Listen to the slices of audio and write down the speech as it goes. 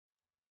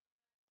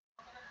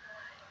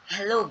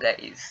Hello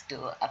guys, তো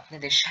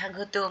আপনাদের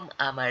স্বাগতম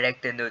আমার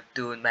একটা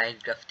নতুন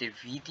মাইনক্রাফটের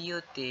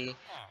ভিডিওতে।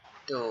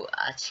 তো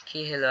আজকে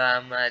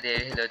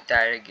আমাদের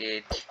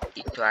টার্গেট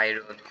একটু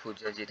আয়রন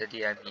খুঁজো, যেটা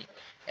দিয়ে আমি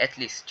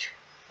অ্যাটলিস্ট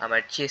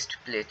আমার চেস্ট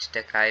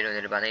প্লেটটাকে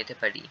আয়রনের বানাইতে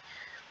পারি।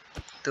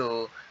 তো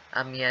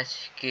আমি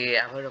আজকে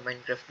আবারও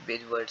মাইনক্রাফট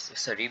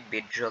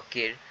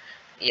বেডরকের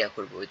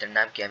করবো। এটার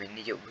নাম কি আমি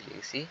নিজেও ভুলে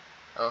গেছি।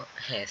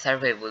 হ্যাঁ,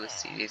 সার্ভাইভাল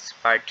সিরিজ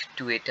পার্ট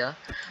 2 এটা।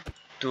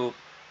 তো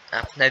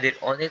আপনাদের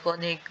অনেক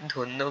অনেক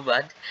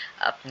ধন্যবাদ।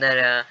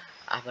 আপনারা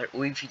আমার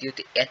ওই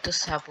ভিডিওতে এত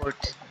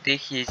সাপোর্ট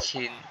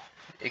দেখিয়েছেন,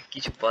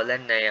 কিছু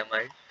বলার নাই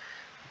আমার।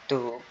 তো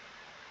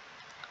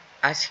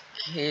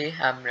আজকে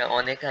আমরা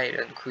অনেক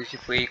আয়রন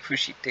খুঁজবো এই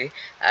খুশিতে।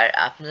 আর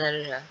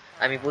আপনারা,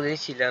 আমি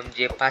বলেছিলাম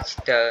যে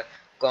 5টা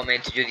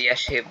কমেন্ট যদি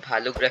আসে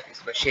ভালো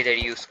গ্রাফিক্স বা শেডার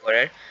ইউজ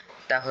করার,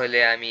 তাহলে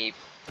আমি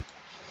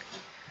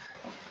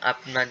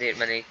আপনাদের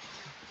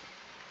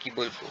কি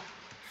বলবো,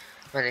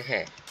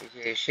 হ্যাঁ, এই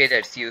যে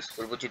শেডার্স ইউজ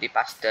করবো যদি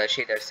 5টা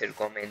শেডার্স এর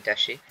কমেন্ট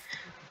আসে।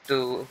 তো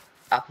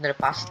আপনার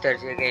 5টার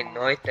জায়গায়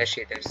 9টা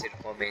শেডার্স এর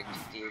কমেন্ট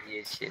দিয়ে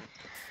দিয়েছেন।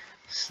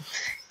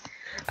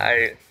 আর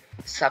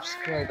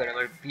সাবস্ক্রাইবার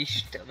আমার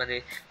 20টা,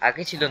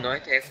 আগে ছিল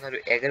 9টা, এখন আরো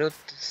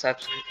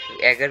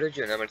 11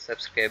 জন আমার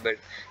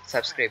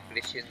সাবস্ক্রাইব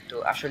করেছেন। তো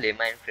আসলে এই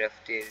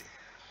মাইনক্রাফটের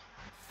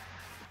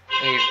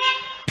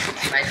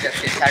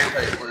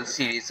সার্ভাইভাল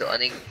সিরিজ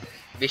অনেক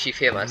বেশি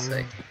ফেমাস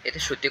হয়। এটা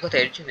সত্যি কথা,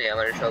 এর জন্য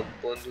আমার সব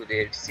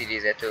বন্ধুদের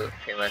সিরিজ এত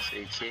ফেমাস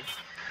হয়েছে।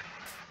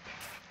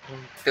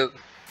 তো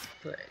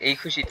এই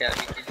খুশিতে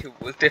আমি কিছু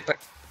বলতে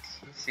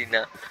পারছি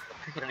না,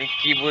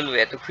 কি বলবো,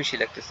 এত খুশি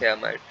লাগতেছে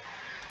আমার।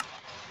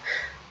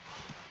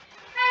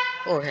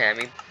 ও হ্যাঁ,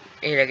 আমি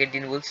এর আগের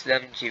দিন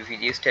বলছিলাম যে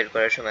ভিডিও স্টার্ট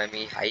করার সময়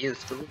আমি হাই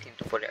ইউজ করবো,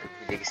 কিন্তু পরে আমি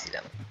ভুলে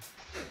গেছিলাম।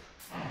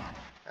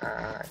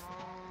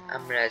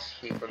 আমরা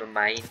আজকে কোনো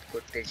মাইন্ড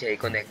করতে চাই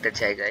কোনো একটা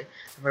জায়গায়।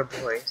 আমার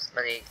ভয়েস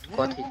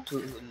কথা একটু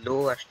লো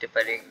আসতে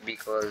পারে,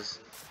 বিকজ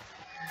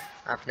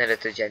আপনারা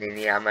তো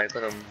জানেনই আমার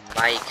কোনো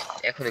মাইক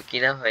এখনো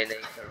কেনা হয়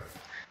নাই, কারণ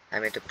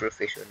আমি তো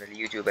প্রফেশনাল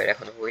ইউটিউবার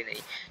এখনো হই নাই।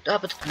 তো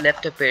আপাতত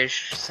ল্যাপটপের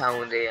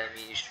সাউন্ডে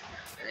আমি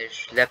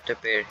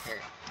ল্যাপটপের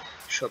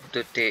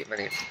শব্দতে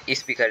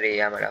স্পিকারে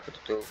আমার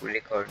আপাতত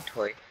রেকর্ড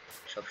হয়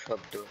সব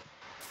শব্দ।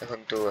 এখন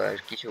তো আর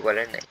কিছু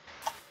করার নাই,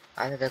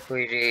 আলাদা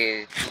করে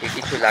যে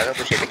কিছু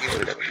লাগাবো সেটা কি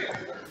করে লাগাবো।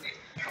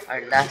 আর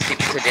লাস্ট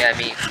এপিসোডে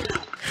আমি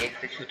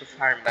একটা ছোট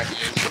ফার্ম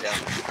বানিয়েছিলাম,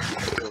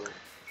 তো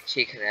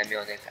সেখানে আমি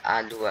অনেক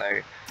আলু আর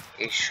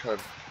এসব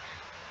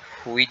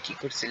হুইটি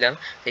করছিলাম।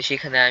 তাই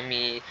সেখানে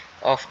আমি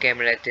অফ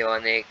ক্যামেরাতে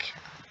অনেক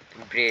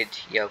ব্রেড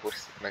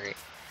করছি,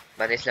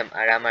 বানিয়েছিলাম।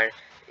 আর আমার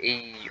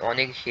এই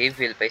অনেক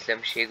হেভি পাইছিলাম,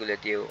 সেগুলো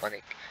দিয়েও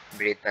অনেক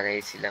ব্রেড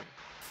বানিয়েছিলাম।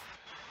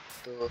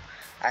 তো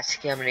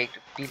আজকে আমরা একটু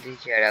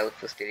পিলেজার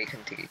আউটপোস্টের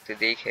এখান থেকে একটু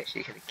দেখে আসি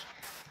এখানে কি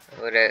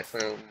ওরা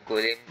কোনো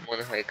গোলেম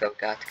মনে হয়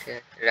কাউকে আটকে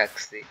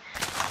রাখছে।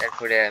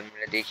 তারপরে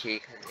আমরা দেখি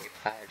এখানে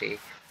পাহাড়ে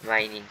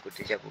মাইনিং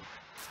করতে যাব।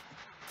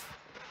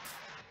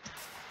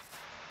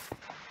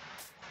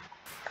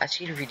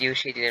 আজকের ভিডিও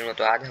সেই দিনের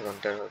মতো আধা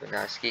ঘন্টার হবে না,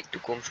 আজকে একটু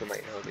কম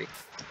সময়ের হবে।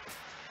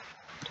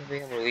 তবে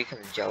আমার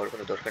ওইখানে যাওয়ার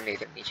কোনো দরকার নেই,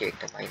 এটার নিচে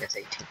একটা মাইনাস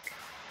আই থিঙ্ক।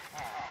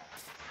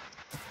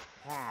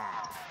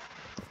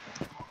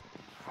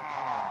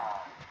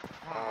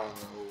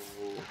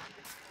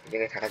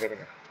 জায়গায় থাকা যাবে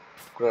না,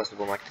 ক্রস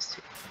বো মারতেছে।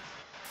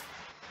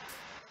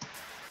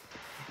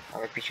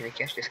 আমার পিছনে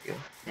কি আসতেছে কেউ?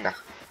 না।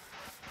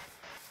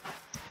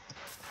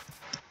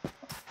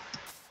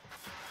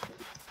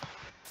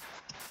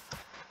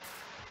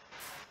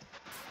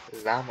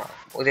 লামা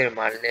ওদের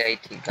মারলে আই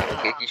থিঙ্ক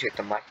আমাকে কিছু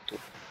একটা মারতো।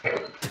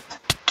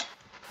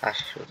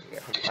 আসলে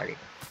এখন পারি।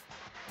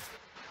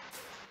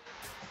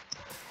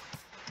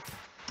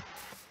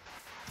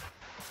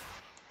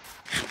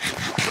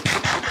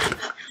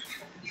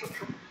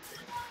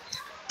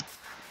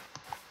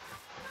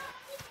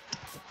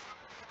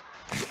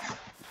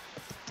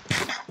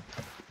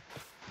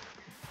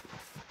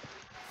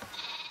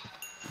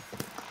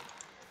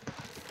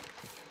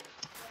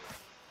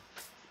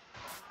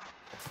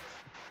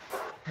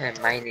 হ্যাঁ,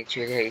 মাইনে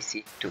চলে আইছি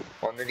একটু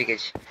অন্যদিকে,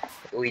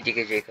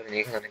 ওইদিকে যে কারণে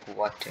এখানে অনেক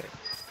ওয়াটার।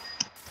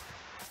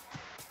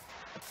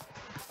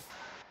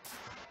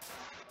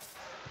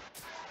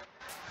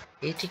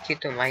 এইদিকে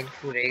তো মাইন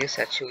ফুরে গেছে,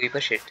 আছে ওই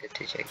পাশে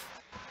যেতে চাই।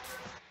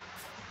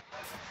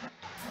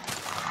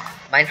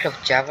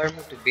 মাইনক্রাফট জাভার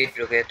মতো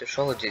বেডরকে এত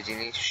সহজে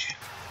জিনিস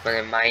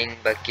মাইন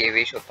বা কেভ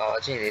এসব পাওয়া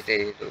যায় না,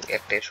 এটাই হলো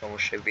একটা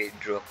সমস্যা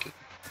বেডরকে।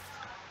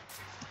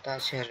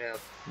 তাছাড়া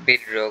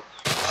বেডরক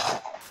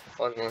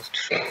অলমোস্ট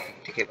সব দিক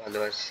থেকে ভালো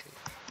আছে।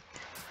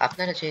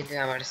 আপনারা চাইলে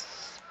আমার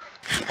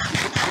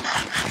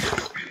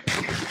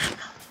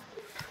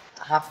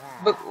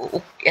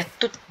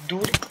এত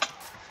দূরে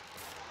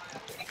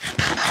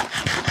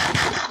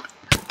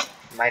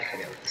মায়ের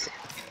খেলে উঠছে।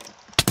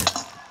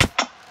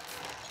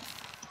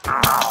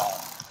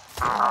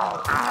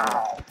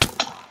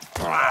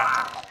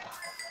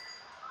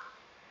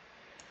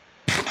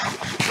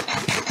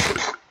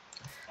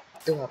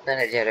 তো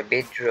আপনারা যারা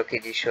বেডরক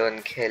এডিশন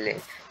খেলেন,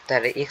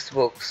 তারা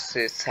এক্সবক্স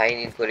সাইন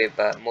ইন করে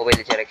বা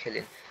মোবাইলে যারা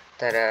খেলেন,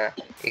 তারা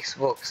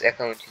এক্সবক্স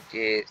অ্যাকাউন্ট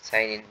যে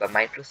সাইন ইন বা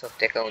মাইক্রোসফট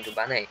অ্যাকাউন্ট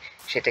বানায়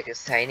সেটাকে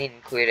সাইন ইন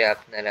করে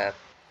আপনারা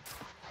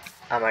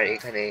আমার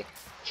এখানে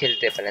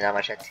খেলতে পারেন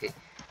আমার সাথে,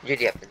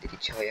 যদি আপনাদের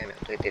ইচ্ছা হয়। আমি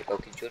আপনাদের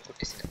কাউকে জোর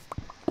করতেছি না।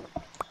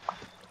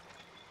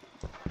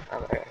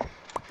 আমার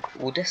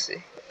উড আছে,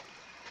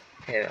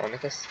 হ্যাঁ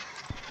অনেক আছে,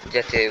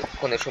 যাতে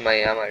কোনো সময়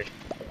আমার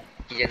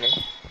কি যেন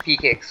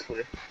পিক এক্স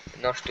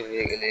নষ্ট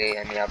হয়ে গেলে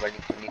আমি আবার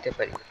নিতে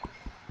পারি।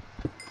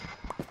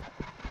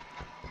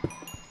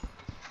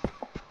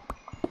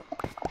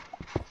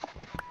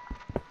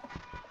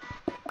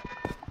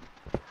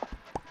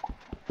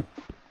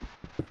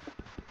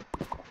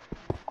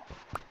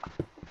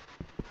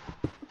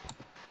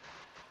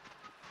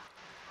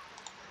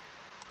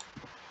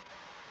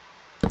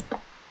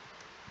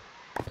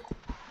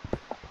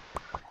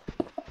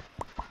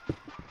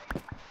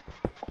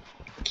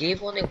 কেভ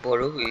অনেক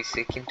বড় হয়েছে,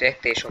 কিন্তু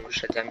একটাই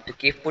সমস্যা যে আমি তো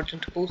কেভ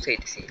পর্যন্ত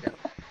পৌঁছাইতেছি না,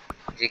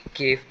 যে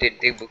কেভ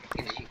দেখবো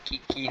কি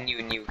কি নিউ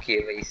নিউ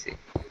কেভ আইছে।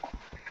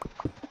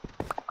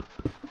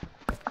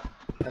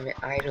 আমি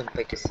আয়রন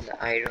পাইতেছি না,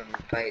 আয়রন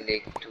পাইলে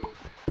একটু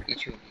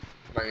কিছু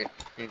মানে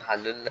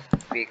ভালো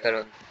লাগবে,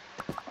 কারণ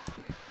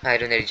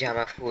আয়রনের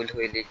জামা ফুল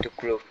হইলে একটু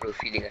প্রো প্রো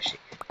ফিলিং আসে।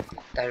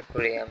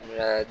 তারপরে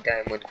আমরা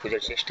ডায়মন্ড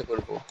খোঁজার চেষ্টা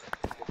করব,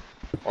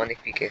 অনেক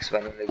পিকেক্স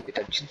বানানো লাগবে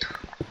তার জন্য।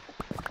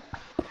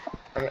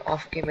 আমি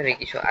অফ ক্যামেরায়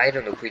কিছু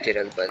আয়রনও খুঁজে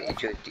রাখবার,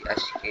 যদি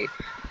আজকে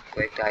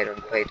কয়েকটা আয়রন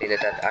পাই তাহলে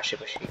তার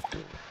আশেপাশে একটু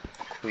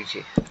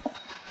খুঁজে।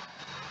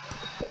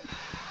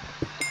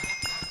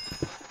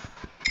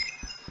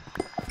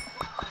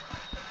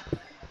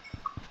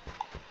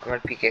 আমার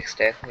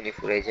পিকেক্সটা এখনই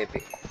ফুরাই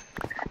যাবে।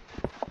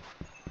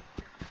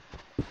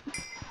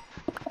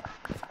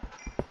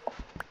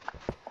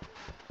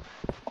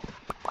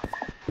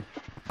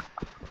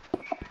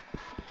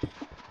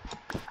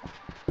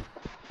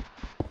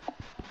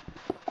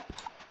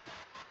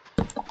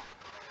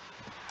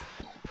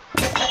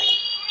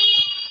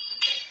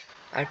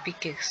 আর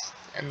পিকেক্স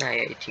নাই,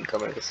 আই থিঙ্ক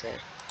আমার কাছে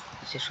আর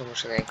সে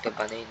সমস্যা না, একটা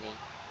বানাই নেই।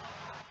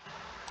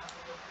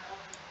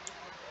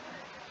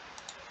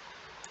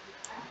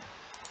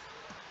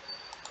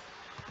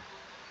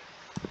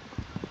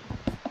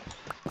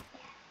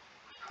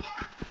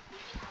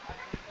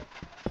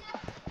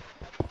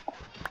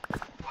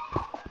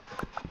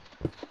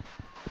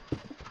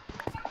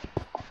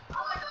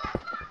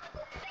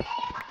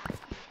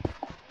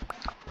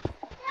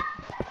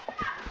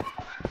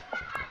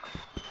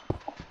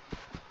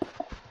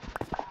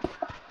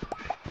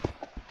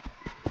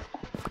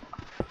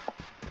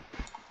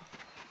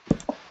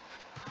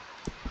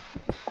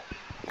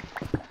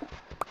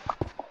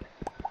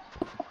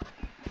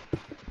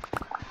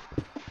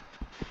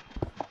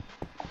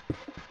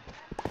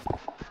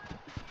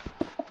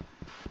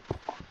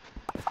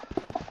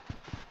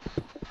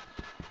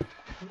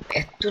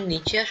 এত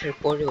নিচে আসার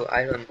পরেও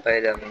আয়রন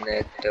পাইলাম না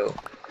একটাও।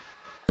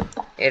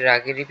 এর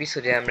আগের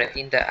এপিসোডে আমরা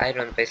 3টা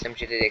আয়রন পাইছিলাম,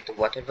 সেটা দিয়ে একটা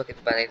ওয়াটার বাকেট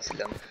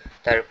বানাইছিলাম,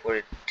 তারপর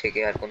থেকে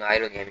আর কোনো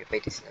আয়রনই আমি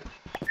পাইতেছি না।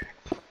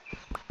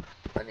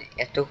 মানে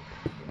এত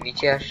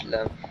নিচে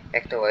আসলাম,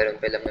 একটা আয়রন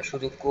পেলাম না,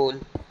 শুধু কোল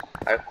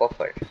আর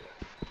কপার।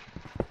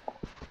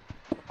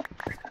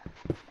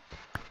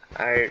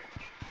 আর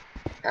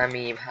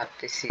আমি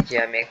ভাবতেছি যে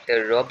আমি একটা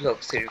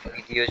রবলক্সের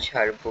ভিডিও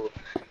ছাড়বো,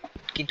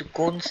 কিন্তু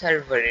কোন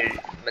সার্ভারের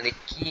মানে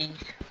কি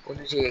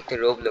অনুযায়ী একটা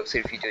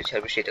রবলক্সের ভিডিও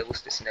ছাড়বো সেটা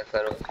বুঝতেছি না,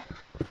 কারণ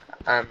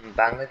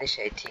বাংলাদেশে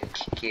আই থিঙ্ক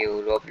কেউ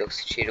রবলক্স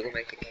সেরকম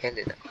একটা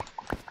খেলে না।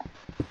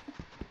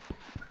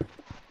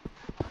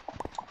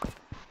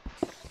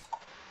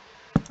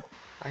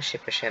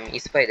 আশেপাশে আমি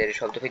স্পাইডারের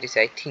শব্দ পেয়েছি,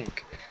 আই থিঙ্ক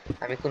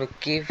আমি কোনো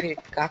কেভের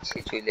কাছে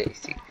চলে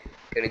এসেছি,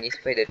 কারণ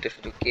স্পাইডারটা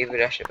শুধু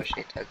কেভের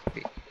আশেপাশেই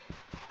থাকবে।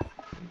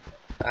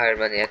 আর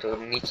মানে এত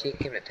নিচে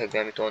কেমনে থাকবে,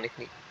 আমি তো অনেক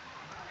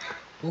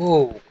ও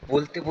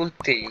বলতে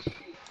বলতেই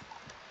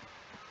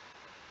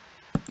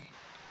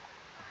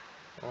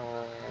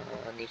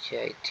নিচে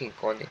আই থিঙ্ক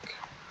অনেক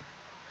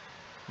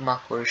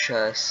মাকড়সা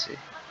আছে।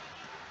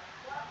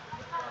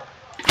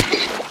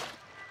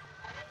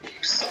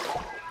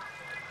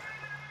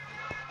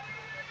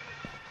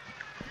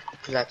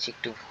 ক্লাচ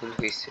একটু ভুল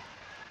হয়েছে,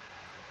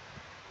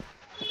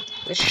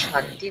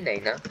 শান্তি নাই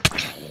না,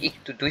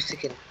 একটু 2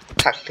 সেকেন্ড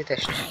থাকতে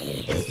থাক।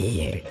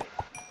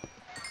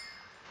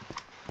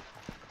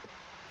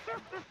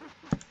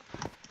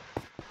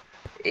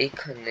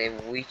 এইখানে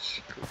উইচ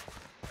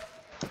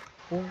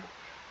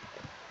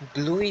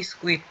ব্লু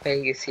স্কুইড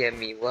পেয়ে গেছি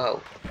আমি, ওয়াও।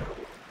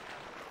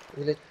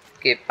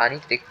 ওগুলোকে পানি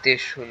দেখতে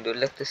সুন্দর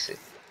লাগতেছে,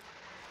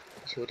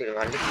 ওদের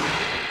মারলে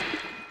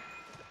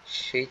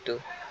সেই তো।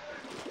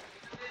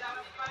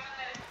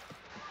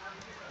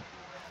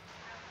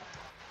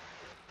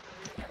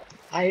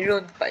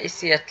 আয়রন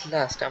পাইছি এট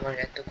লাস্ট, আমার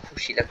এত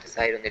খুশি লাগতেছে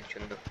আয়রনের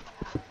জন্য।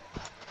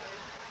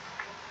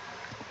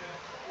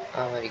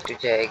 আমার একটু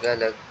জায়গা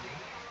লাগবে।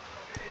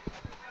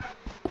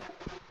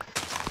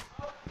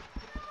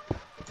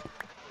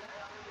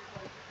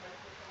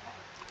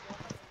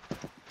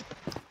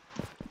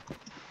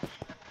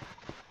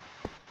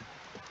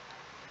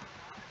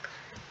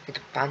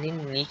 কিন্তু পানির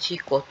নিচে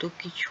কত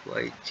কিছু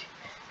আছে,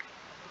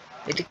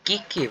 এটা কি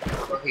কেভ?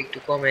 আমাকে একটু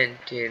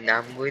কমেন্টে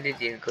নাম বলে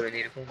দিন, কারণ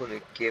এরকম কোনো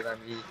কেভ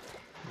আমি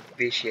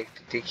বেশি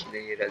একটা দেখি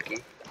নাই এর আগে।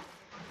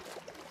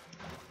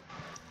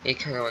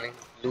 এখানে অনেক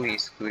ব্লু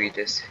স্কুইড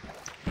আছে।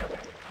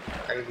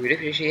 আমি ঘুরে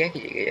ফিরে সেই একই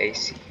জায়গায়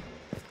আইছি।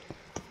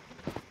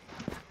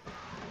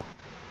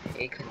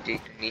 এইখান থেকে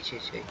একটু নিচে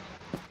যাই।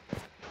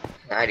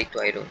 আর একটু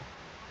আয়রন।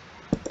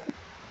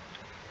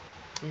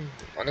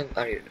 অনেক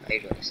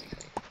আয়রন আছে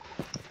এখানে।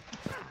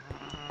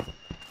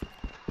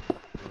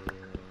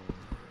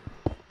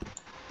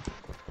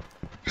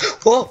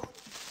 ও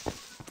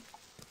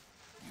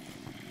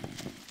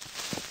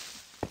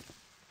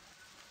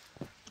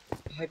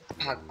ভাই,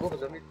 ভাগ্য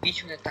ভালো আমি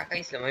পিছনে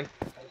তাকাইছিলাম, আমি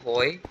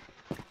ভয়।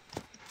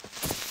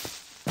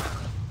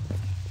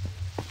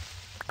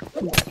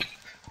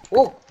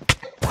 ও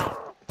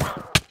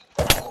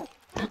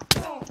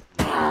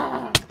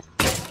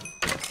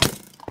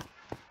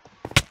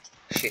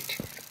শিট,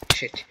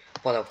 শিট,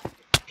 পলাও।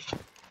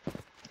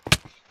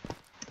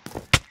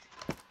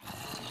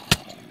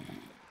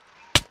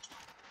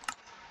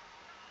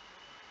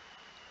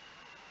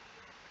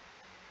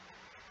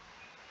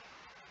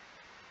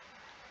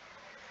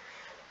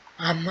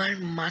 আমার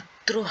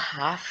মাত্র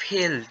হাফ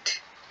হেলথ।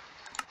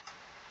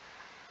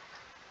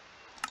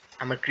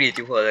 আমার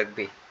ক্রিয়েটিভ হওয়া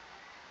লাগবে।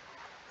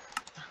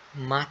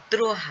 মাত্র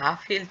হাফ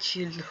হেলথ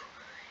ছিল,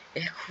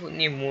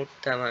 এখনই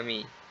মরতাম আমি।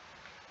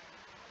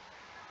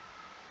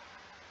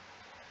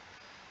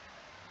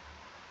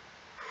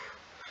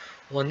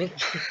 অনেক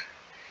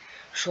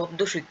শব্দ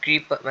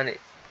ক্রিপার, মানে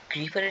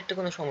ক্রিপারের তো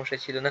কোনো সমস্যা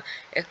ছিল না,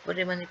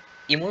 একবারে মানে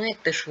এমন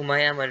একটা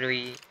সময় আমার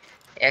ওই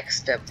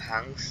এক্সটা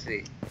ভাঙছে।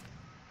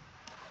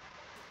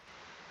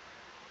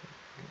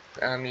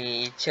 আমি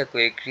ইচ্ছা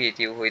করে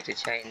ক্রিয়েটিভ হইতে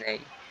চাই নাই।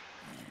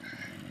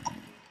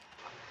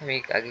 আমি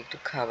আগে একটু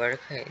খাবার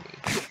খাইনি।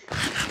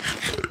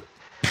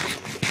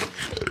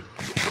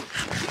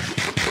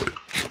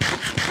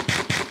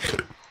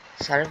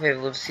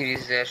 সার্ভাইভাল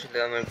সিরিজে আসলে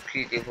আমার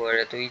ক্রিয়েটিভ হওয়ার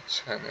এত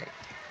ইচ্ছা নাই,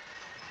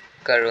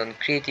 কারণ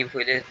ক্রিয়েটিভ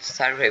হইলে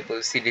সার্ভাইভাল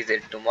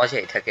সিরিজের তো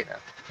মজাই থাকে না।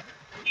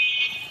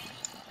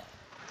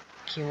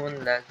 কেমন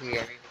লাগে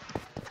আমি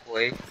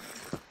ভয়,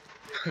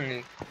 মানে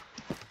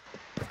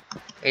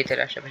এটার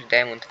আশেপাশে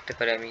ডায়মন্ড থাকতে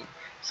পারে, আমি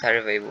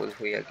সার্ভাইভাল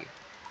হই আগে,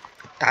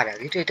 তার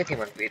আগে তো এটাকে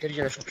মানবো, এটার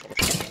জন্য সব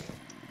সমস্যা।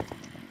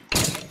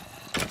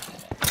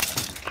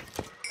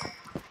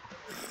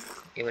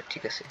 এবার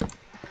ঠিক আছে।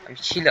 আমি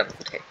ছিলাম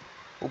কোথায়?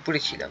 উপরে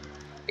ছিলাম,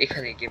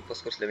 এখানে গেম পজ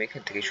করছিলাম,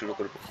 এখান থেকে শুরু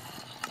করব।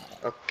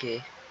 ওকে,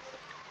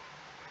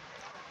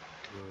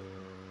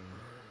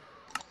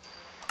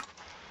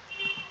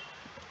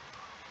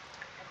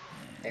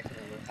 এখন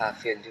আমার হাফ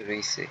হেলথ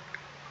রয়েছে।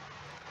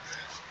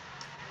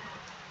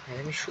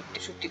 আমি সত্যি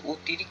সত্যি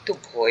অতিরিক্ত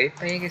ভয়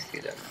পেয়ে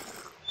গেছিলাম।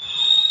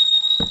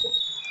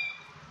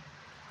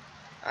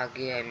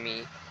 আগে আমি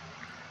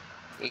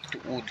একটু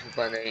উড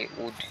বানাই,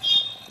 উড।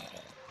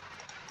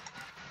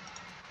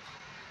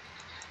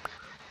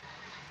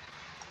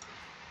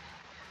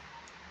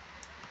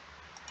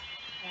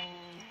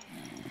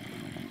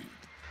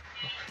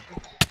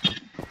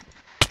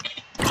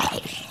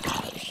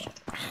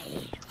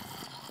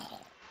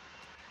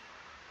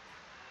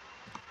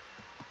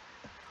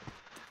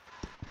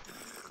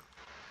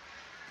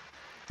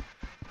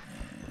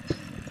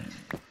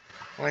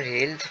 আমার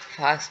হেলথ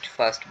ফাস্ট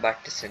ফাস্ট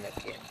বাড়তেছে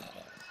নাকি?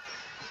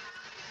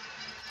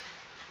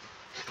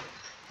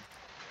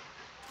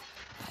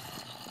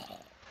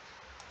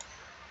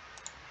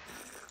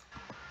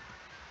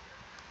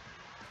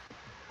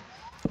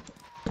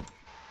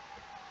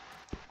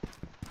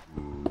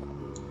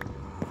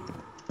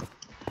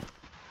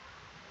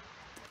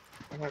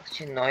 আমার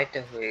কাছে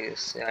 9টা হয়ে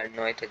গেছে, আর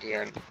 9টা দিয়ে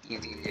আমি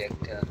ইজিলি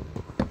একটা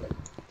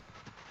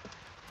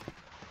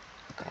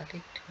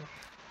কালেক্ট।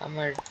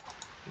 আমার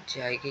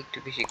জায়গা একটু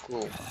বেশি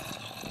কম,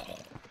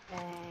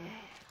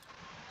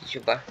 কিছু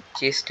বা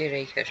চেস্টে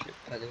রেখে আসলে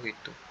ভালো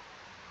হইতো।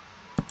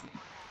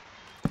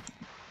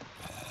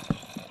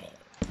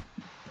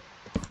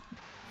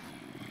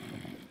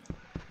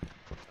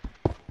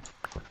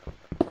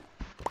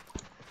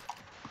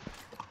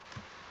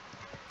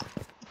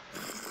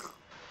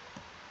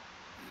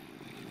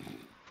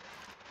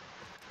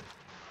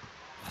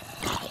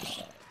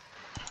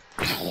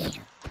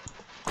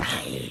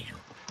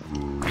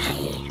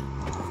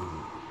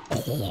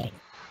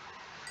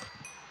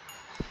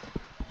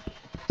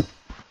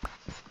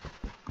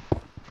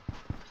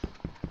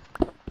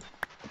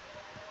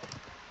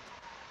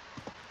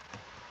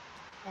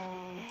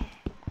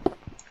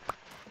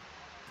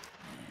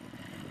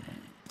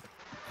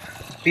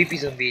 পিপি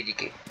জম্বি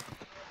এদিকে,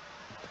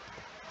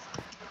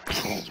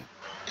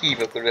 কি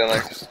বা করবে আমার?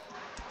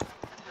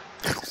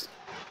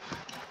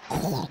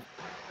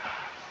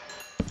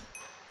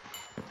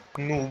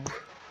 নুব,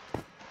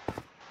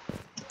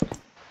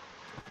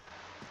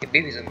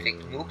 বেবি জম্বি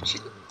একটু নুব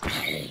ছিল।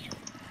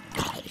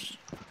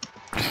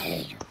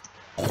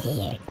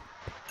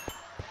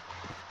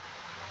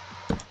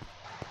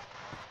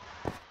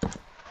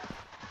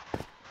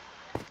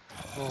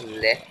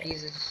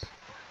 ল্যাপিস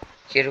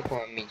কিরকম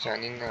আমি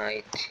জানি না,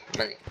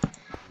 মানে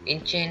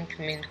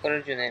এনচেন্টমেন্ট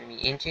করার জন্য আমি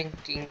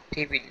এনচেন্টিং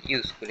টেবিল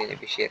ইউজ করি না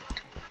বেশি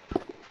একটা,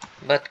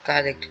 বাট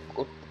কালেক্ট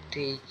করতে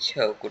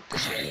ইচ্ছাও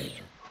করতেছে।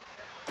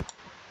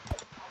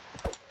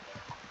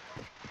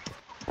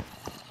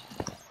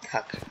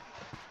 থাক,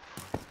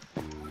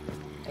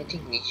 আই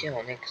থিঙ্ক নিচে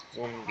অনেক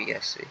জম্বি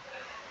আছে,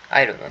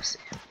 আয়রন আছে।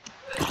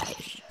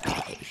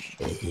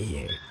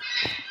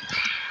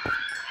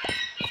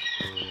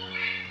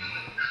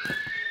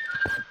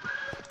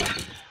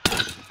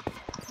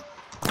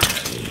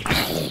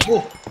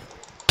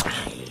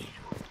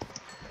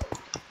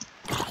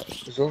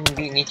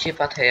 জম্বি নিচে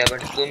পাঠায় আবার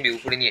জম্বি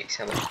উপরে নিয়ে আসছে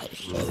আমার।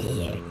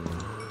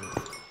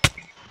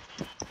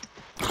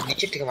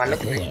 নিচের থেকে মারলো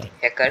কেন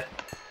হ্যাকার?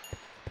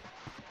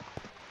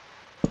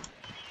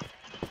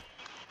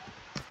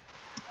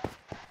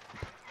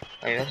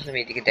 আমি ভাবছিলাম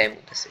এইদিকে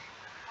ডায়মন্ড আছে,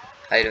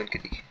 আয়রনকে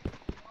দিকে।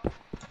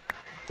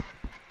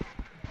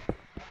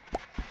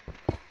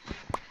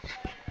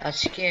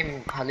 আজকে আমি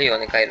ভালোই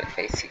অনেক আয়রন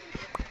পাইছি,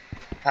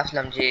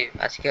 ভাবলাম যে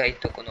আজকে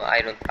হয়তো কোনো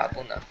আয়রন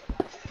পাবো না,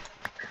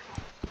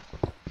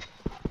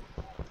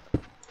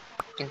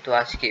 কিন্তু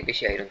আজকে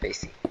বেশি আয়রন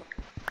পাইছি।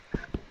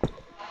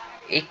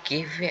 এই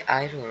কেভে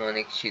আয়রন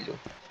অনেক ছিল।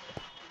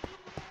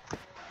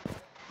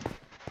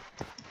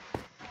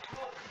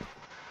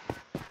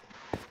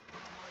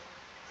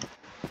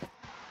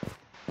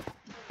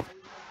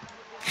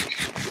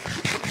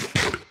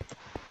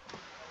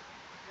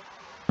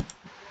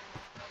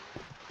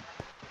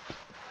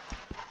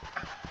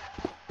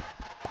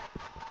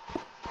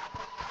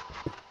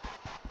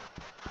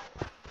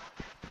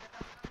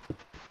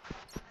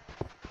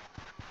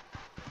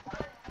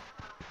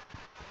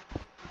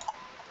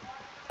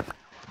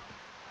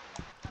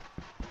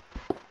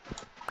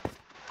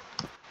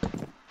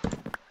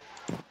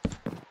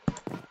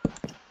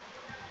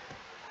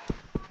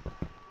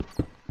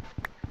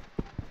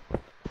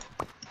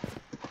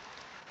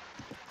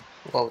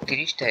 ও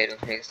 30টা আয়রন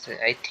হয়ে গেছে।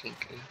 আই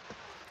থিঙ্ক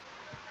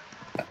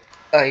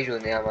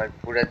আয়রনে আমার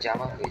পুরা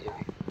জামা হয়ে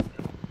যাবে।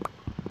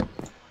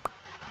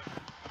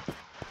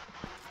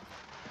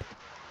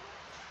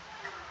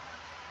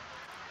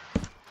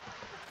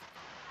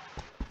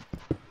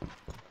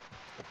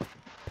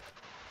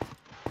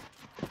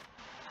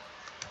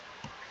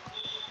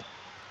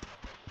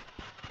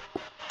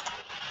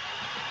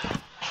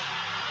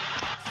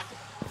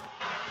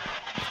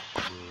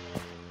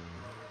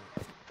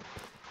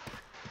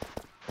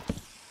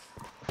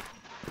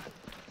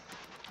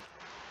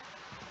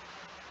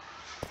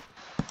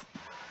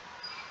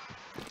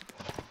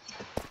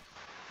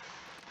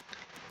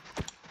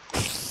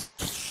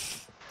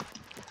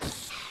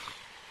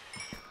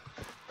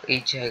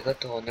 এই জায়গা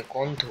তো অনেক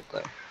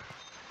অন্ধকার,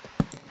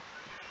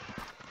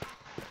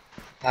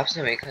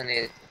 ভাবছিলাম এখানে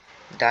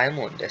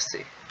ডায়মন্ড আছে।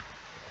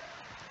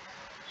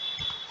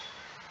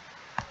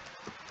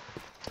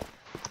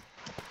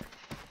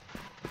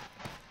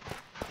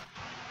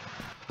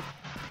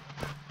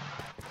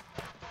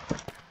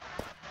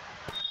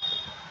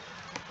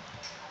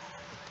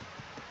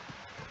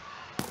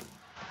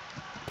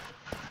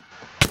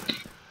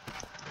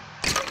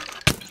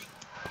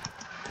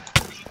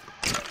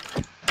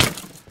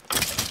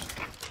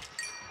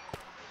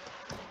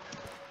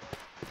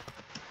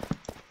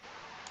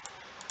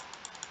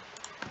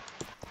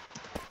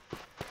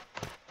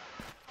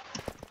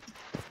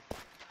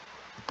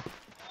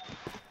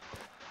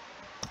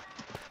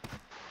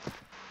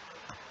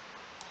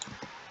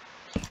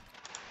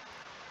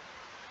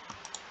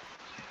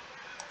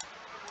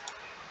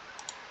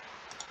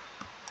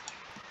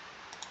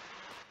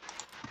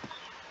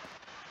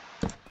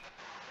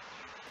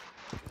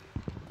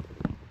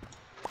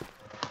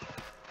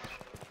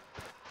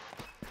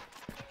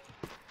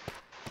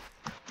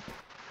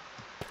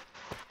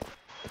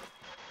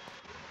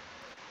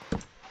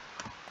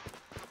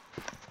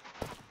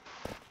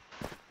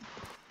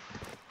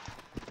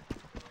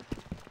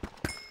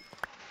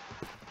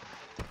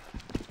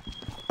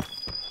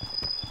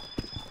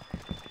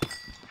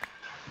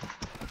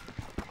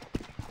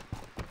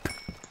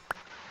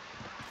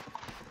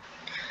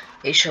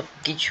 এইসব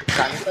কিছু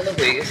কালো কালো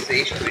হয়ে গেছে,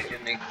 এইসবের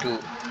জন্য একটু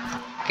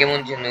কেমন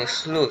যেন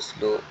স্লো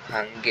স্লো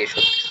ভাঙ্গে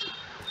সবকিছু।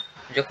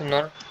 যখন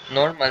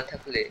নর্মাল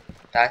থাকলে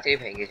তাড়াতাড়ি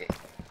ভেঙে যায়।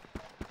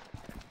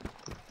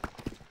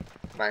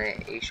 মানে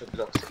এইসব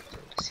ব্লক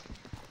চলতেছে,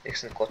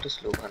 দেখছেন কত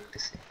স্লো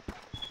ভাঙতেছে।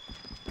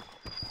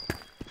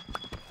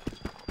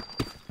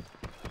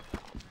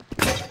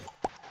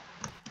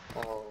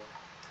 ও,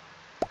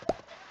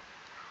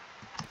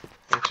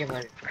 আমি কি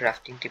আমার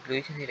ক্রাফটিং টেবিল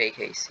ওইখানে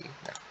রেখে আইছি?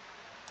 না,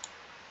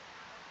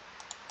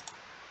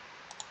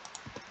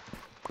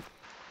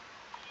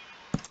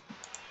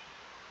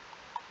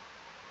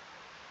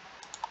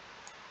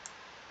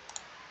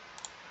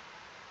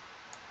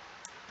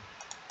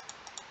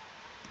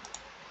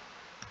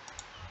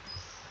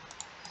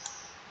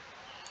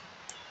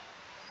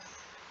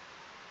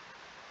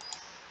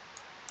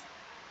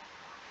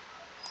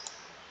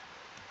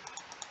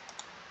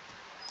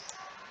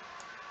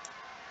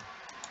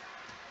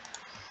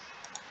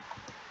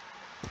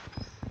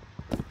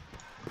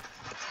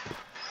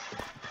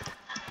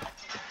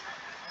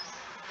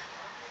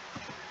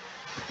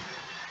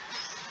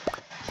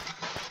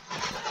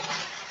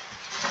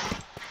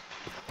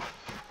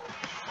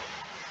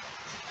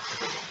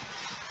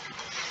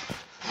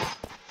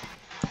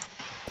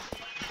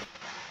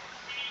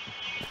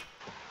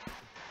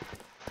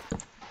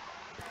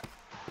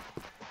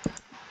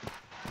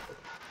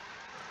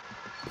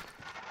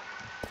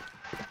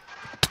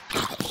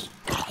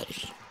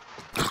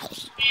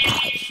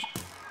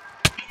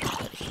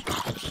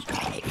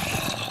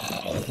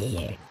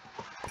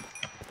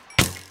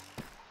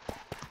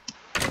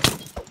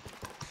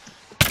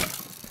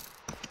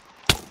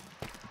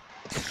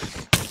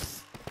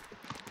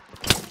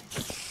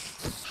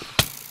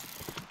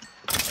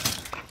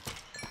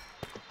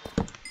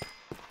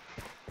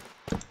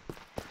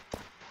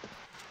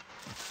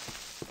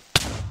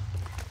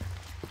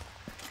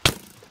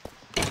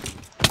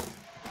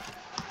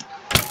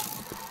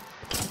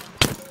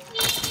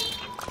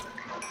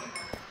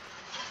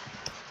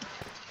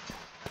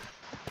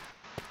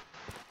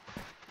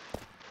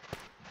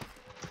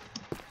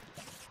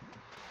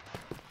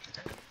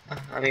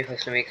 আমি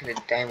ভাবছিলাম এখানে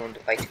ডায়মন্ড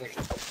পাইতে পারি।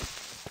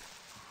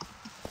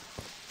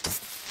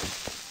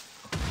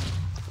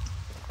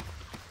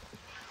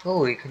 ও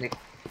এখানে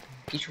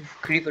কিছু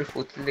ক্রিপার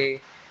ফুটলে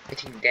আই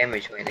থিঙ্ক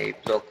ড্যামেজ হয় না এই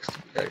ব্লকস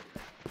গুলার।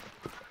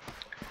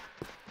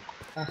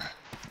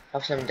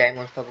 ভাবছিলাম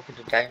ডায়মন্ড পাবো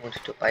কিন্তু ডায়মন্ড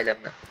তো পাইলাম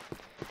না।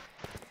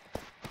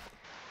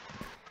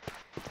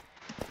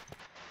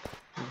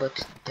 বাট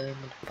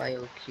ডায়মন্ড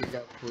পাইও কি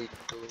লাভ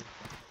হইতো?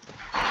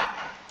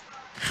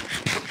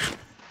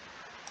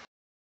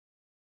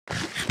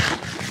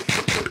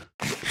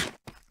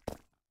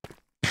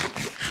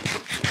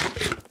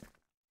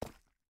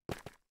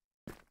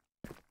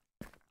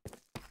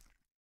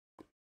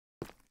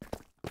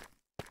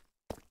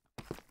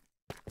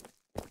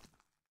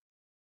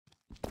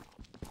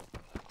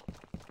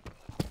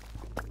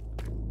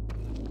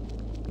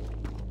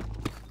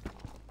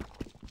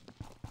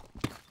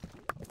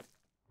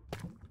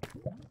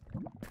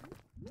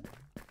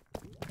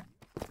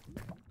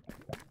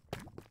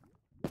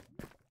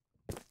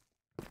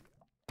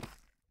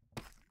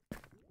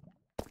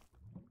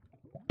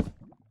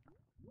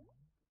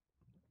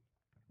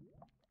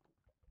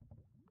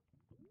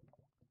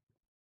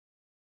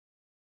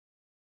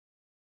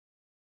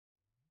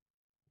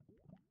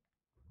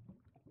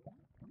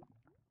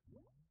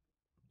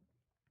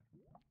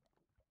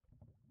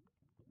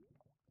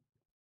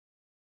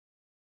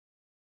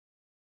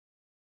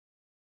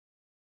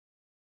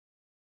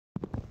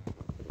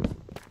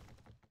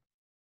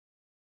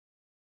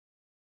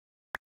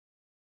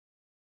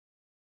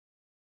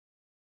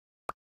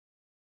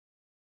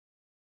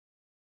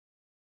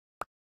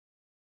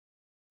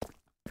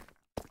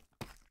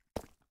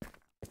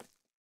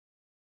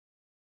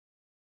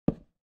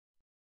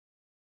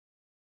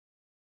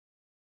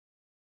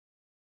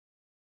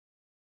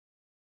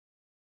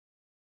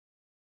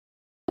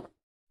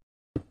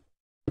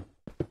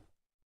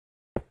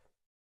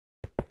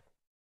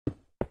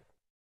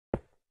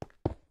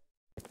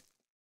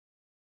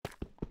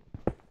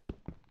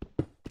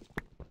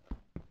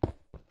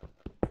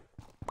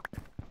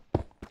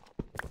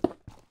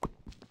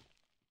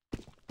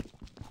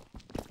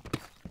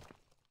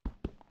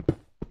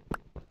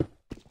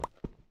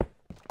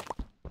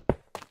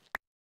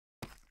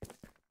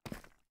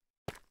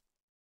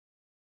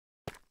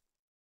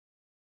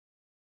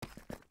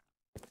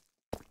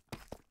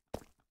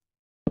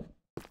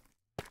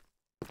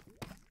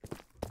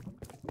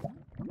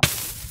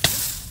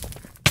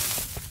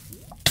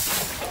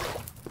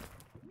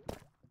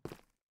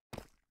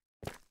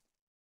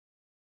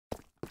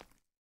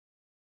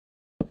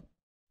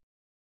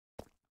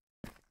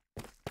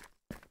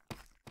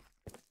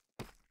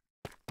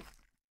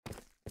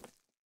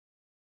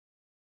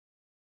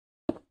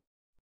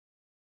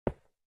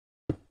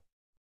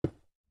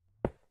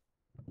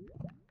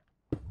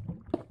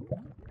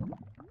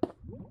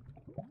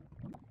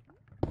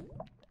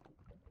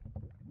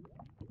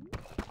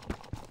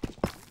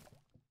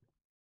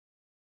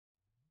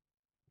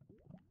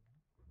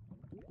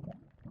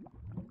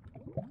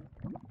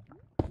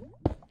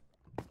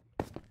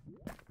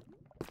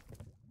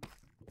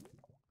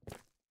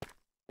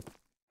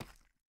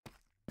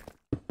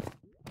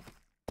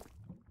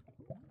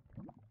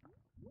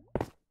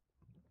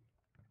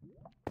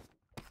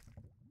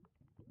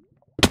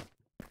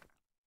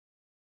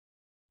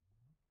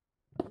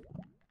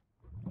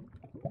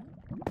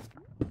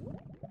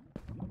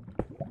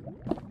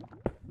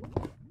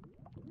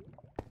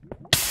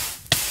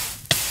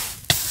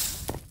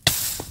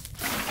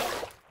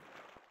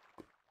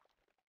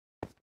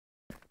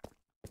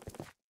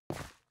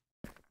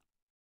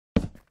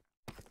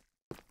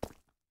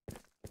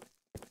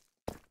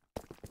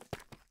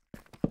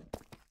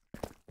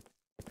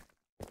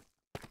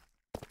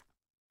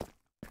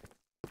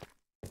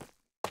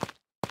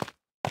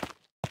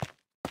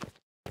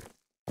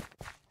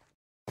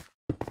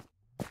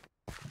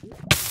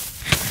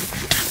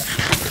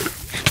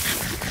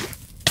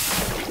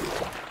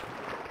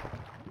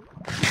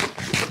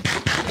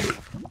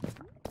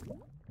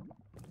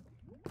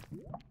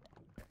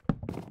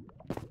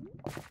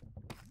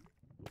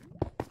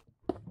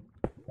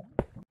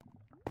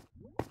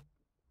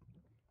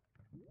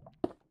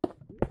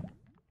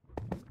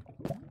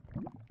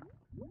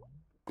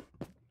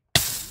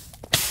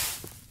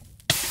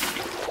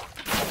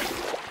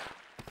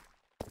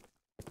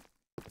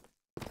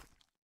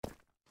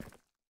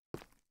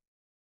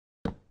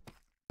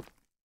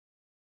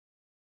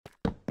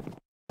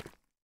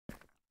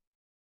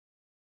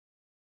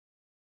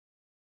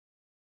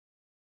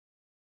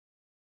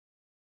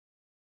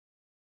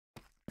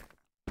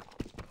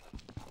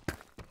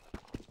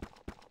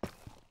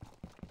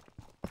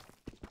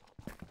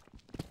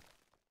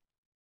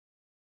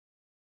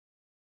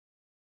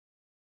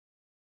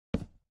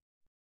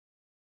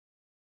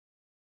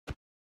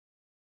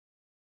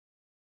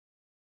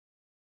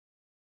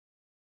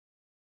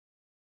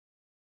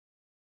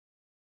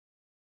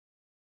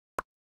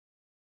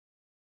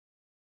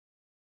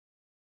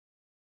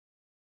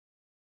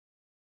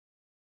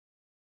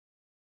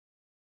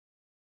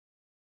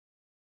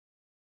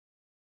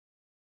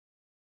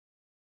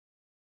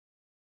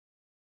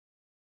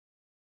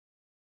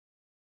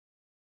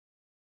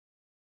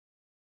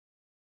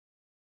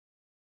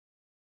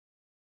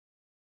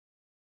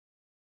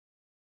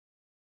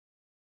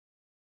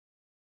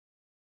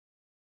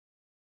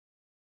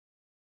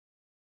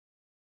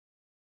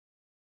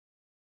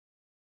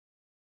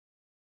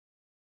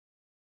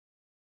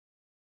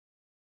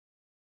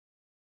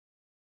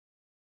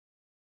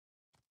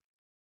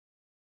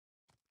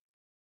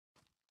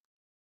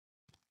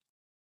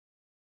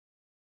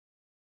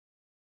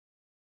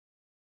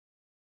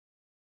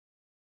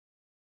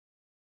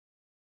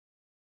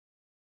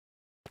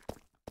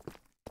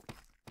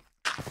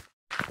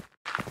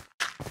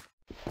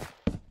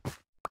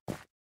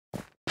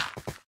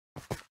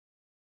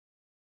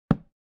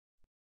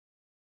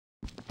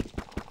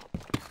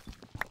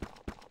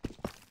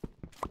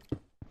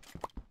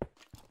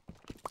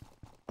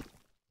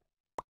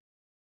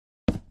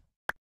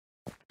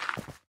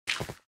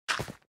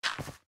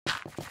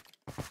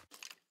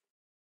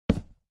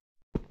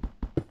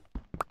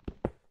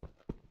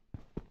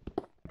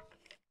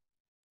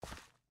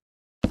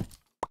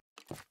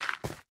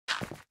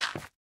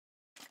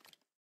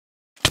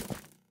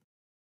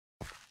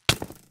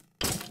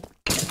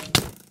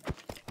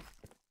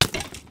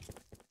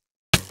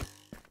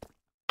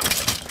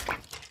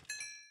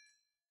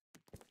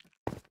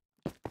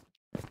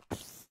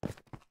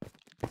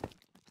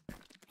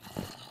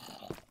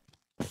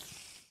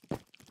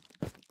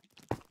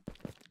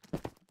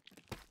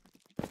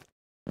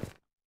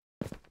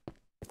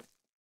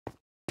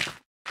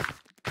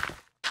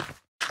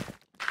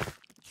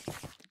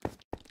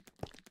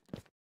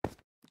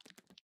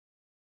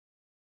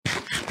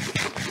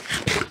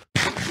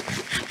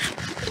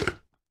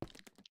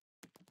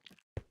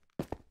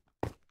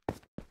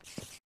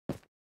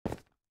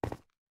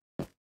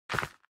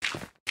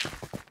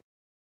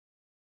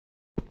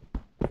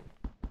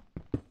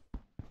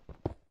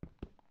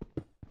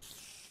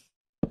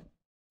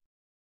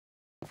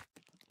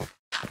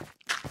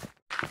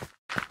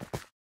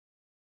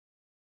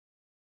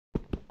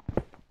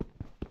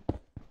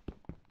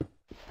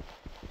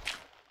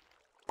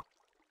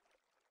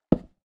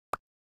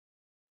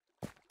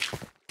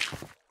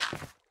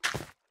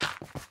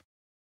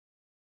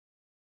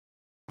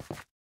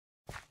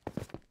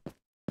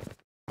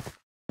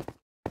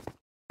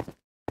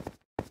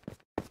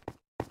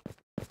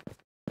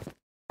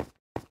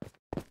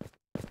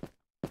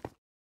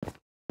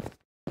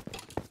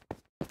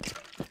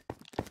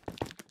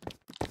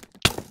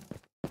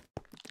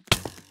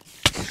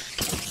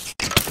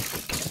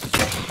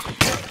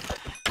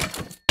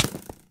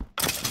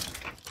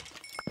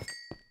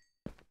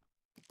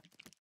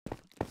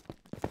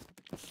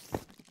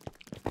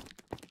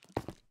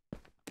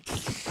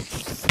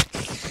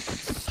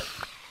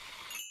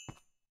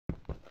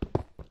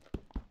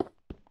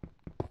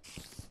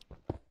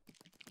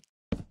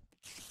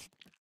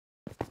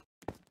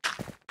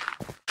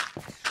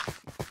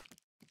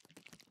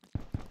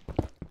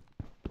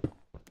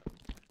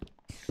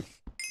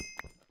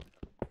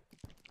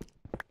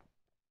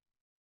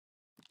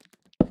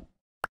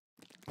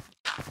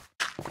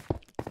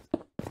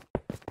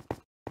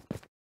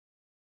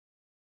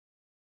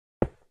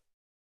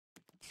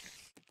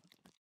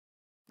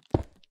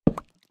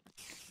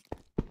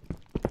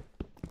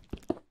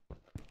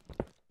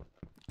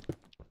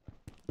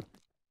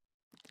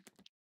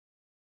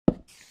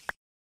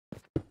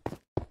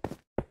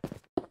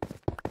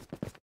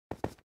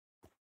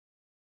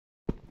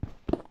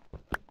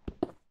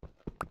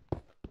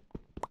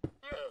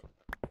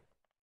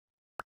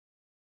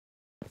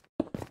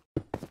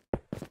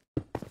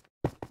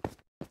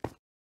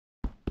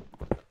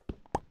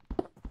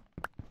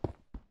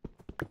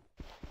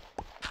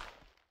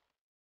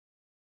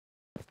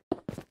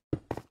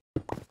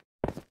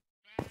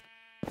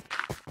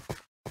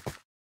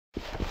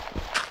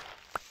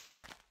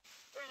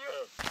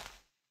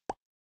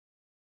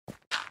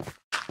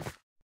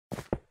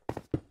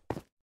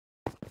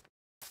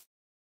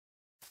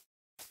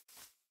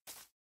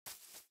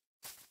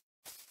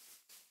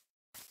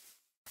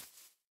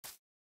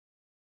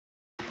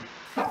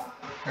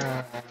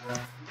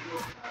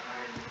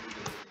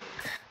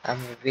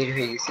 আমি বের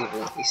হয়ে গেছি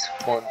এবং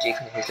স্পট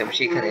যেখানে হয়েছিলাম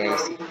সেখানে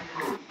আইছি।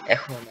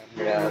 এখন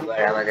আমরা আবার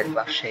আমাদের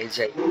বাসায়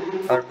যাই।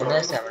 আমার মনে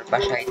আছে আমার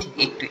বাসা আই থিঙ্ক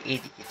একটু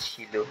এইদিকে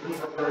ছিল,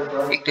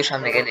 একটু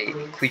সামনে গেলে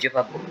খুঁজে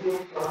পাবো।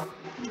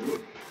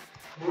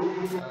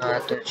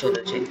 তো চলো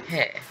যে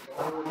হ্যাঁ,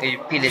 এই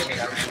ভিলেজে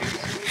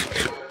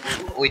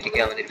ওইদিকে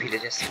আমাদের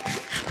ভিলেজ আছে।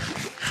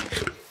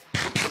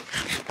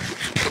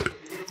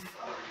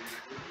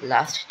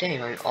 লাস্ট টাইম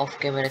আমি অফ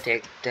ক্যামেরাতে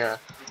একটা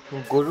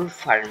গরুর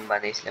ফার্ম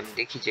বানিয়েছিলাম,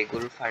 দেখি যে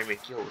গরুর ফার্মের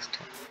কি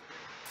অবস্থা।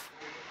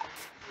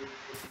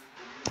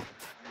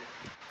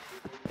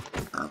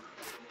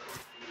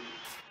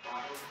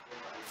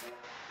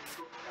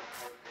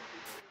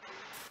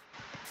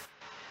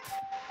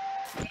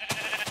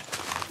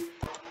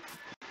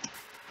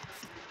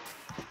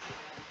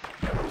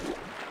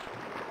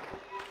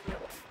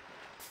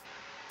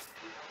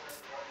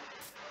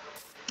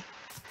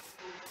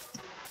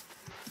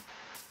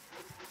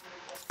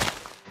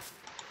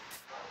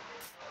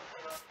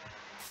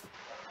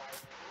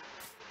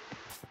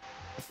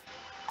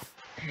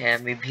 হ্যাঁ,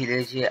 আমি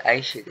ভিলেজে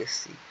আইসে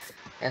গেছি।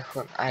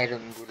 এখন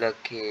আয়রন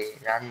গুলাকে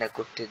রান্না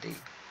করতে দেই,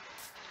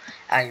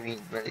 আই মিন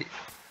মানে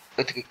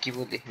ওটাকে কি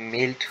বলে,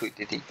 মেল্ট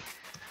হইতে দিই।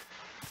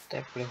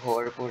 তারপরে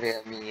হওয়ার পরে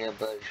আমি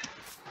আবার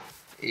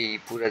এই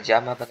পুরা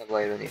জামা বানাবো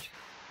আয়রনের।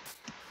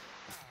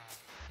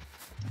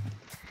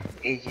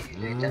 এই যে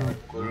এটা আমার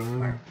গরুর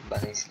ফার্ম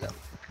বানাইছিলাম,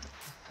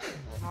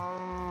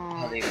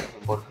 ভালোই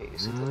বড় হয়ে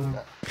গেছে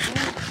গরুটা।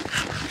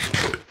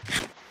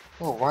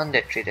 ও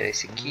ওয়ান্ডার ট্রেডার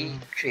এসে কি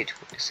ট্রেড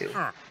করতেছে ও?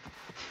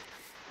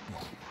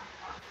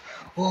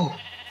 ও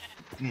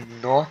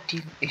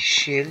নটিন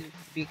শেল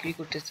বিক্রি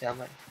করতেছে।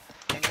 আমার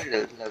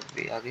এমারাল্ড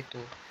লাগবে, আগে তো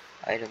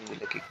আয়রন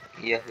গুলোকে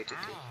ইয়া হইতে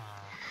দে।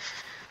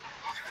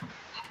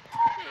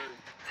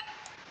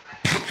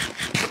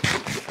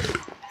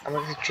 আমার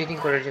কাছে ট্রেডিং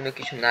করার জন্য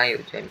কিছু নাই,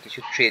 যে আমি কিছু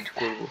ট্রেড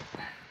করব।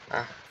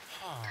 আহ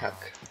থাক,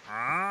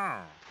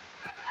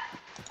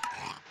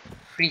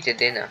 ফ্রিতে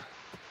দে না।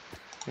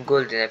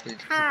 গোল্ডেন অ্যাপেল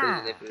দিচ্ছি,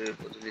 গোল্ডেন অ্যাপেলের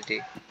বদলে দে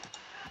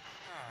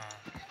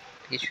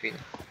কিছুই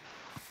না,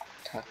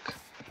 থাক।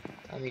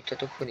 আমি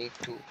ততক্ষণ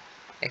একটু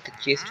একটা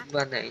চেস্ট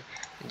বানাই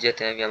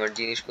যাতে আমি আমার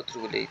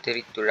জিনিসপত্রগুলো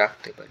ইত্যাদি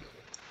রাখতে পারি।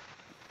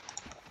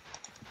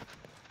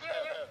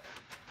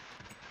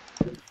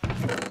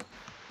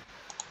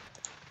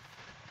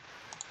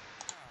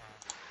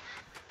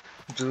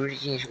 জরুরি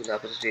জিনিসগুলো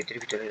আপাতত এদের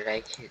ভিতরে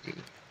রেখে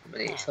দিই,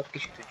 মানে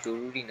সবকিছু তো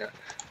জরুরি না,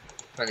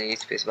 মানে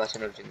স্পেস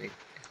বাঁচানোর জন্য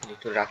এখন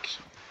একটু রাখি।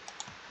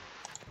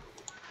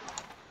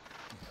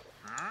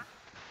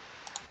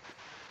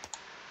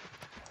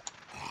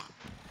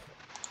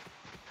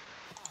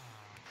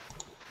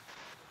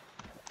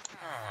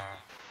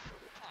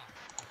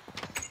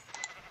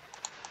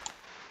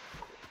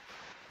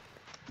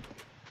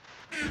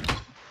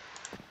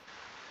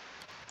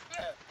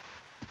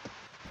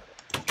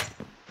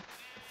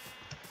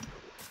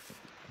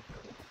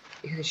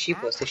 এখানে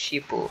শিপও আছে,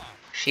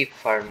 শিপ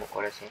ফার্মও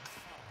করা যায়।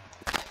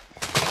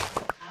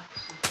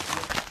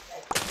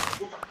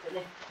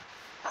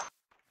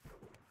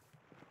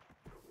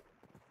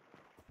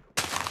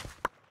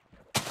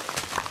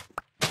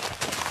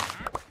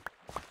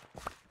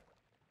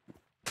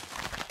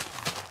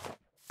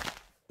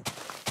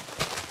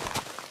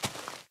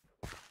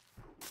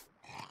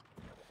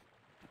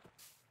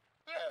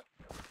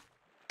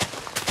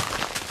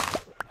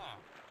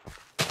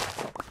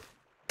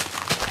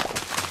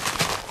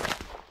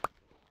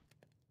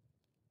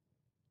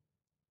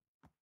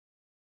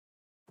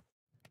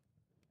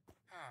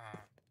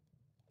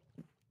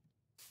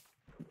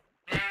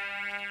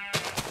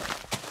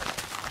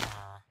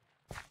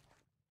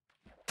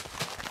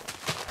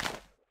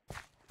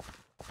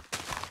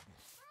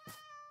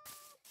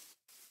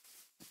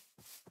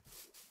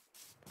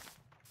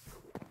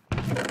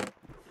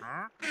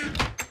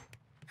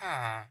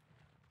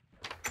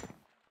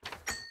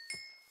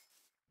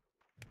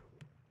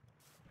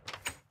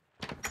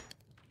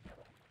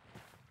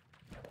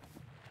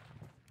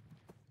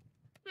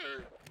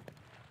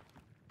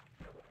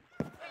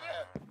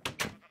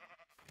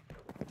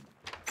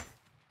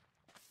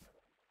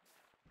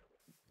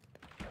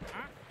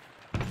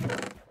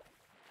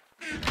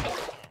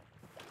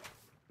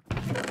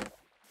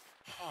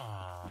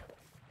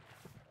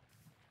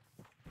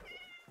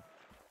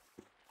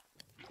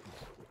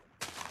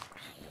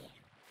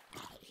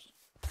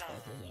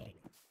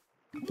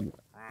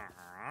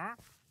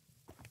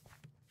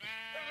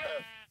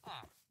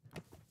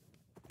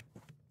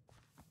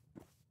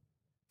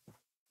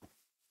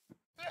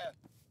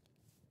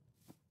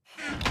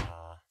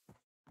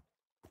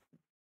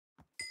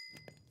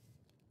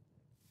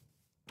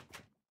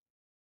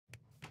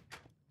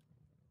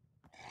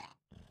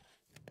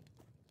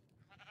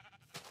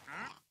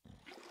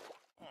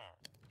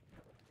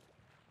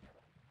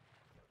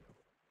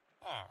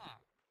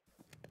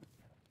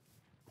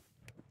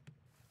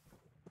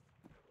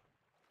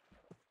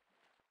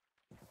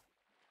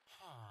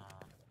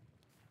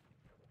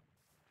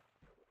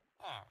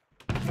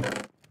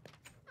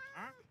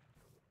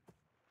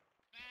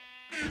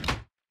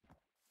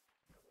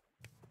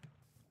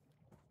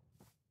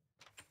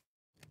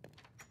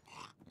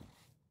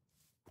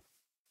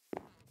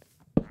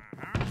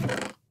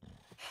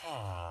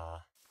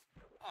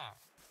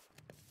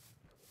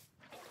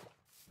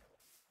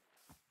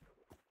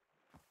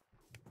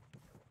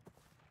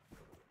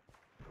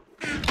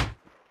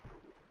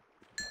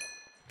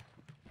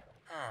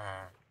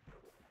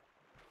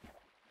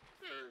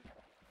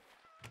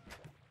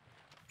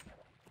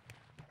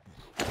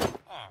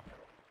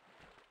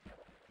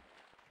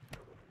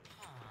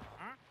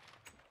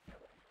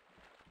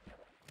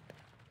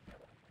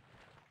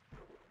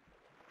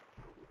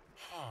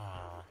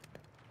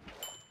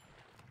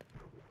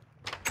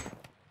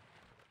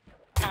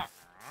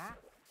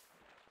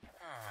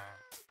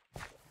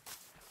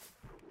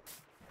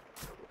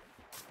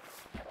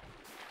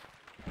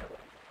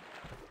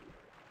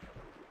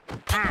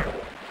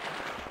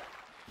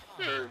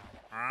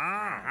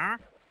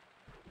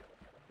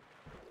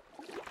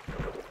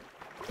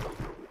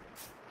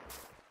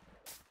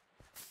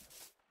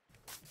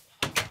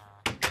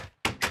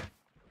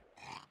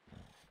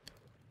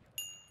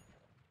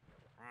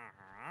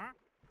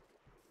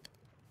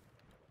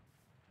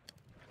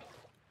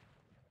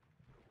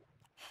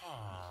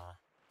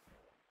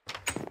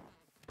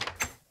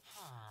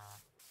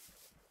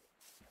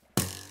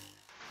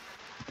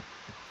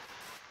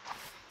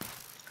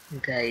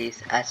 গাইস,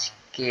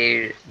 আজকের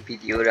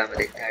ভিডিওর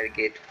আমাদের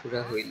টার্গেট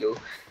পুরা হইল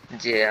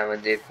যে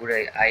আমাদের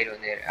পুরাই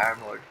আয়রনের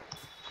আর্মর।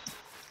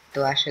 তো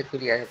আশা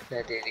করি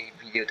আপনাদের এই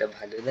ভিডিওটা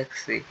ভালো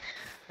লাগছে।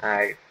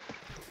 আর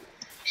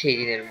সেই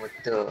দিনের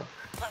মতো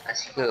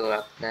আজকেও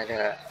আপনারা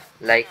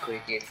লাইক করে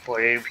দিন।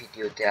 পরের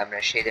ভিডিওতে আমরা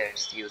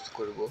শেডার্স ইউজ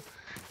করব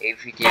এই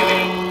ভিডিও।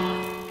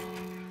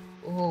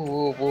 ও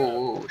ও ও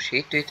ও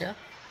সেই তো এটা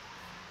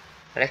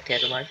আরেকটা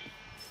তোমার।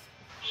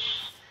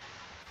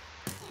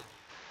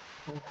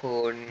 ওহো,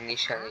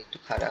 নিশানা একটু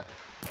খারাপ।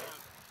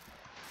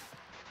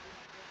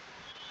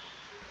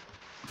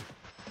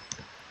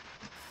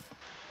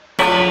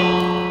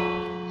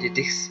 যে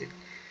দেখছে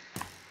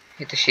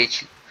এটা সেই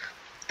ছিল।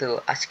 তো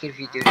আজকের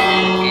ভিডিওর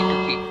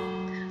এইটুকুই।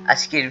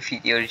 আজকের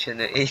ভিডিওর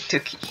জন্য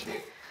এইটুকুই।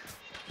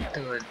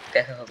 তো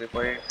দেখা হবে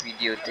পরের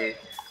ভিডিওতে।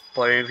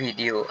 পরের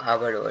ভিডিও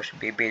আবারও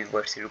আসবে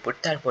বেলবক্সের উপর,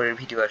 তারপরের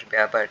ভিডিও আসবে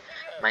আবার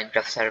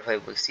মাইনক্রাফট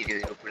সার্ভাইভাল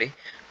সিরিজের উপরে।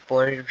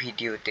 পরের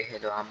ভিডিওতে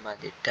হলো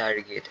আমাদের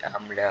টার্গেট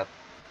আমরা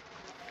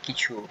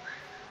কিছু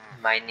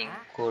মাইনিং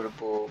করব,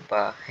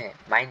 বা হ্যাঁ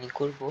মাইনিং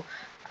করব।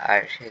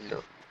 আর হলো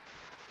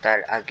তার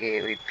আগে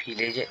ওই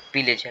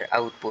ভিলেজার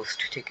আউটপোস্ট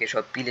থেকে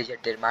সব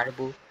ভিলেজারদের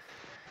মারবো।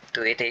 তো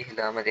এটাই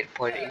হলো আমাদের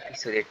পরের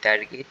এপিসোডের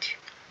টার্গেট।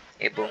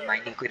 এবং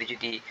মাইনিং করে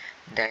যদি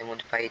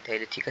ডায়মন্ড পাই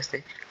তাহলে ঠিক আছে।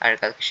 আর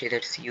কালকে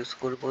শেডার্স ইউজ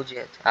করবো যে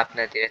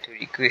আপনাদের এত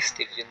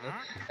রিকোয়েস্টের জন্য।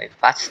 আমি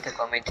 5টা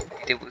কমেন্ট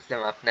দিতে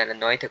বলছিলাম, আপনারা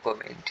 9টা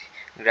কমেন্ট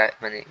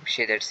মানে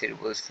শেডার্সের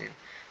বলছেন।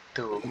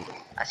 তো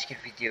আজকের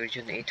ভিডিওর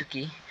জন্য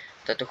এইটুকুই।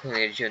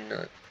 ততক্ষণের জন্য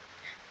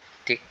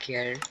টেক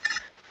কেয়ার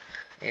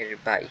এর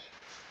বাই।